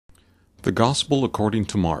The Gospel according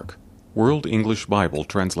to Mark, World English Bible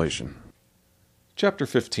Translation. Chapter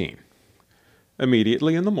 15.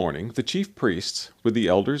 Immediately in the morning, the chief priests, with the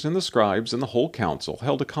elders and the scribes and the whole council,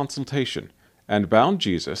 held a consultation, and bound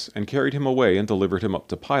Jesus, and carried him away and delivered him up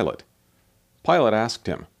to Pilate. Pilate asked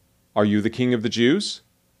him, "Are you the king of the Jews?"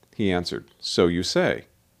 He answered, "So you say."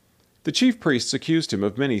 The chief priests accused him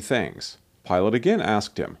of many things. Pilate again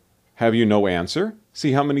asked him, "Have you no answer?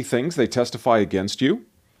 See how many things they testify against you."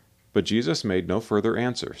 But Jesus made no further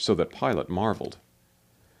answer, so that Pilate marveled.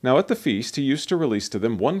 Now at the feast he used to release to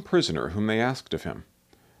them one prisoner whom they asked of him.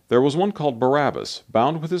 There was one called Barabbas,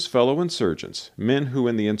 bound with his fellow insurgents, men who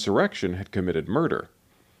in the insurrection had committed murder.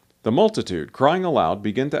 The multitude, crying aloud,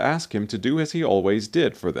 began to ask him to do as he always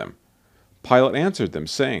did for them. Pilate answered them,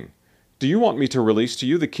 saying, "Do you want me to release to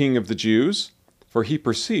you the king of the Jews?" For he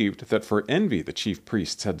perceived that for envy the chief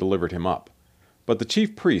priests had delivered him up. But the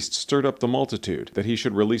chief priests stirred up the multitude, that he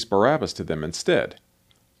should release Barabbas to them instead.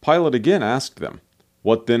 Pilate again asked them,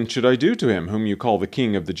 "What then should I do to him whom you call the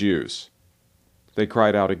king of the Jews?" They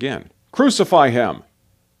cried out again, "Crucify him!"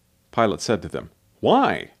 Pilate said to them,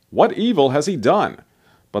 "Why? What evil has he done?"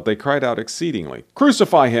 But they cried out exceedingly,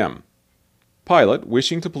 "Crucify him!" Pilate,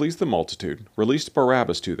 wishing to please the multitude, released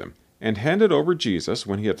Barabbas to them, and handed over Jesus,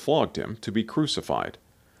 when he had flogged him, to be crucified.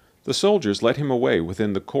 The soldiers led him away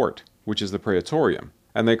within the court, which is the Praetorium,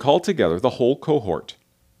 and they called together the whole cohort.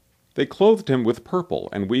 They clothed him with purple,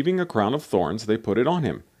 and weaving a crown of thorns, they put it on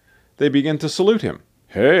him. They began to salute him,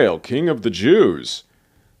 "Hail, King of the Jews!"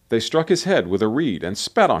 They struck his head with a reed, and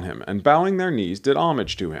spat on him, and bowing their knees did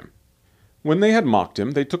homage to him. When they had mocked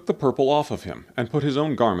him, they took the purple off of him, and put his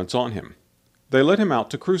own garments on him. They led him out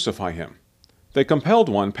to crucify him. They compelled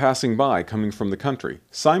one passing by coming from the country,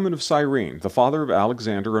 Simon of Cyrene, the father of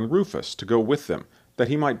Alexander and Rufus, to go with them, that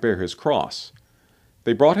he might bear his cross.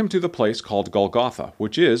 They brought him to the place called Golgotha,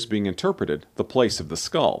 which is, being interpreted, the place of the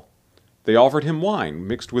skull. They offered him wine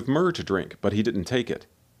mixed with myrrh to drink, but he didn't take it.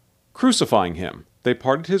 Crucifying him, they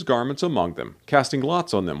parted his garments among them, casting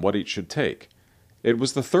lots on them what each should take. It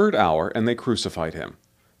was the 3rd hour, and they crucified him.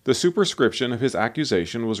 The superscription of his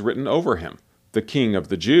accusation was written over him, "The King of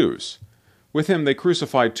the Jews." With him they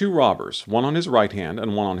crucified 2 robbers, one on his right hand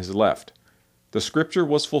and one on his left. The scripture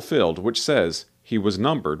was fulfilled, which says, "He was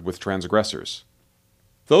numbered with transgressors."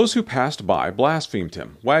 Those who passed by blasphemed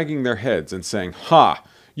him, wagging their heads and saying, "Ha!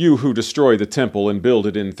 You who destroy the temple and build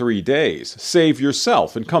it in 3 days, save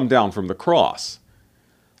yourself and come down from the cross."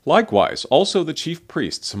 Likewise, also the chief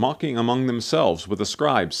priests, mocking among themselves with the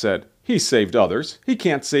scribes, said, "He saved others, he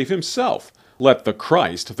can't save himself. Let the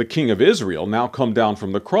Christ, the King of Israel, now come down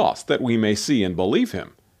from the cross, that we may see and believe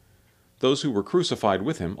him." Those who were crucified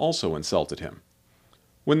with him also insulted him.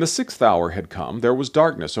 When the 6th hour had come, there was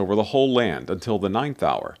darkness over the whole land until the 9th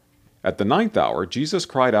hour. At the 9th hour, Jesus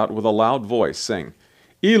cried out with a loud voice, saying,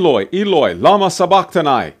 "Eloi, Eloi, lama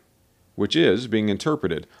sabachthani," which is, being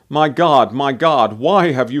interpreted, my God,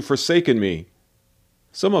 why have you forsaken me?"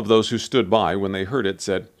 Some of those who stood by when they heard it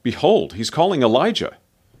said, "Behold, he's calling Elijah."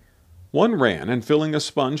 One ran, and filling a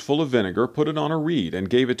sponge full of vinegar, put it on a reed, and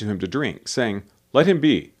gave it to him to drink, saying, "Let him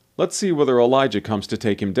be. Let's see whether Elijah comes to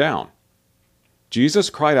take him down." Jesus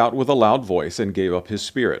cried out with a loud voice, and gave up his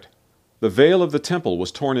spirit. The veil of the temple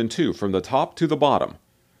was torn in two from the top to the bottom.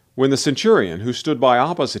 When the centurion, who stood by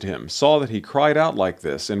opposite him, saw that he cried out like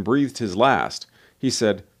this, and breathed his last, he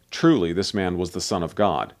said, "Truly this man was the Son of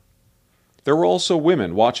God." There were also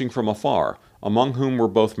women watching from afar, among whom were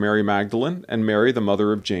both Mary Magdalene and Mary the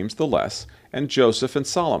mother of James the Less, and Joseph and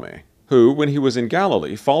Salome, who, when he was in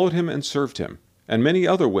Galilee, followed him and served him, and many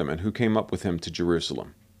other women who came up with him to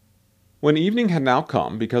Jerusalem. When evening had now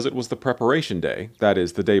come, because it was the preparation day, that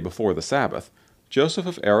is, the day before the Sabbath, Joseph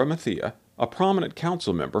of Arimathea, a prominent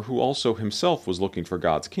council member who also himself was looking for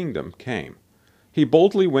God's kingdom, came. He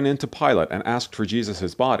boldly went in to Pilate and asked for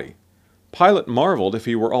Jesus' body. Pilate marveled if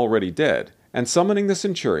he were already dead, and summoning the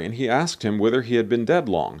centurion, he asked him whether he had been dead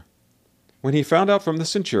long. When he found out from the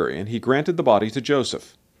centurion, he granted the body to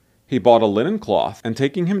Joseph. He bought a linen cloth, and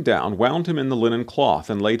taking him down, wound him in the linen cloth,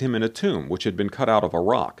 and laid him in a tomb which had been cut out of a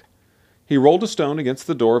rock. He rolled a stone against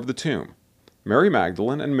the door of the tomb. Mary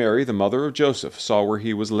Magdalene and Mary the mother of Joseph saw where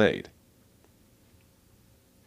he was laid.